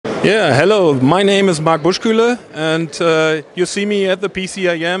Yeah, hello. My name is Mark Buschkühle, and you see me at the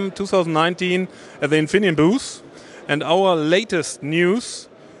PCIM 2019 at the Infineon booth. And our latest news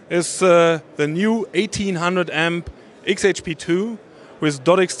is the new 1800 amp XHP2 with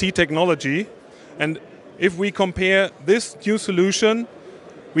 .xt technology. And if we compare this new solution,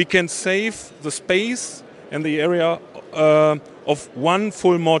 we can save the space in the area of one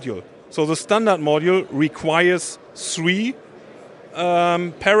full module. So the standard module requires 3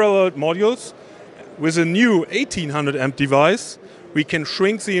 parallel modules. With a new 1800 amp device, we can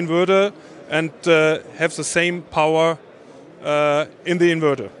shrink the inverter and have the same power in the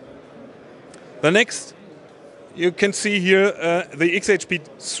inverter. The next, you can see here the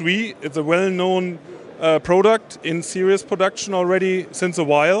XHP3. It's a well-known product in serious production already since a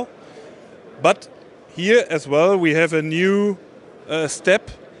while. But here as well, we have a new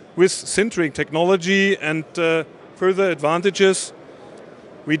step with sintering technology and further advantages.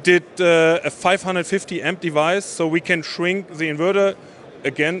 We did a 550 amp device, so we can shrink the inverter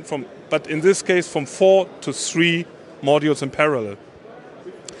again but in this case from 4 to 3 modules in parallel.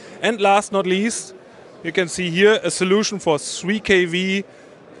 And last not least, you can see here a solution for 3 kV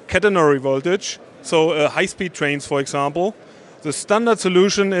catenary voltage, so high-speed trains, for example. The standard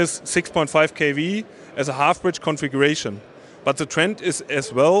solution is 6.5 kV as a half-bridge configuration, but the trend is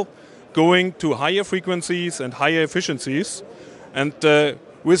as well going to higher frequencies and higher efficiencies. And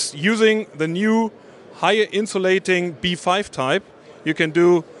with using the new higher insulating B5 type, you can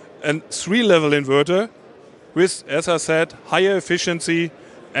do a 3-level inverter with, as I said, higher efficiency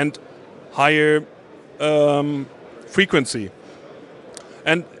and higher frequency.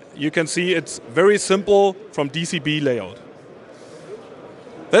 And you can see it's very simple from DCB layout.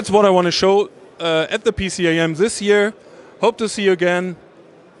 That's what I want to show at the PCIM this year. Hope to see you again.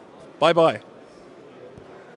 Bye-bye.